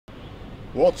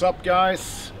What's up,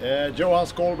 guys? Johan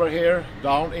Skolberg here,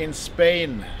 down in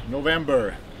Spain,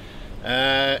 November.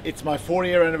 It's my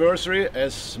 4-year anniversary,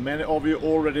 as many of you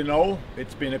already know.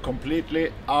 It's been a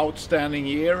completely outstanding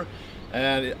year,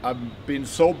 and I've been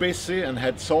so busy and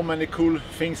had so many cool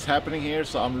things happening here,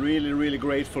 so I'm really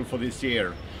grateful for this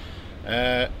year.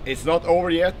 It's not over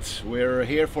yet. We're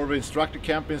here for the instructor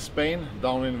camp in Spain,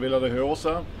 down in Villa de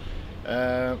Hiosa.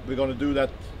 We're going to do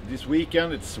that this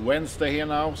weekend. It's Wednesday here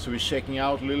now, so we're checking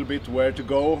out a little bit where to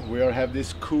go. We have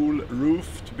this cool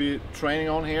roof to be training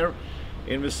on here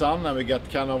in the sun, and we got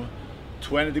kind of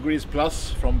 20 degrees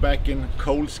plus from back in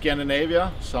cold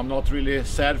Scandinavia, so I'm not really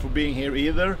sad for being here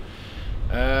either.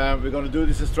 We're going to do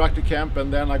this instructor camp,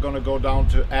 and then I'm going to go down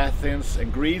to Athens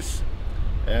and Greece.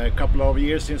 A couple of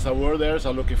years since I were there,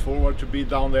 so I'm looking forward to be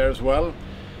down there as well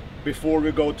before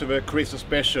we go to the Christmas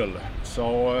special.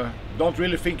 So don't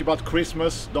really think about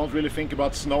Christmas, don't really think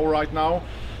about snow right now,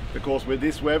 because with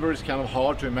this weather it's kind of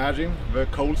hard to imagine the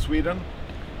cold Sweden.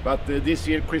 But this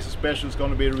year Christmas special is going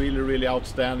to be really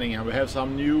outstanding, and we have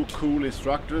some new cool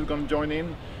instructors going to join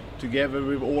in together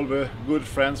with all the good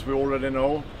friends we already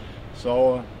know.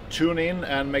 So tune in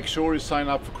and make sure you sign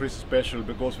up for Christmas special,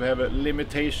 because we have a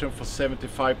limitation for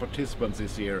 75 participants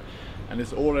this year, and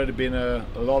it's already been a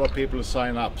lot of people to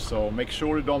sign up, so make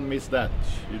sure you don't miss that.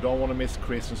 You don't want to miss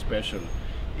Christmas special,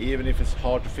 even if it's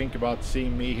hard to think about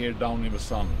seeing me here down in the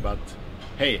sun. But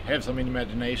hey, have some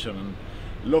imagination, and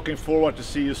looking forward to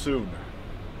see you soon.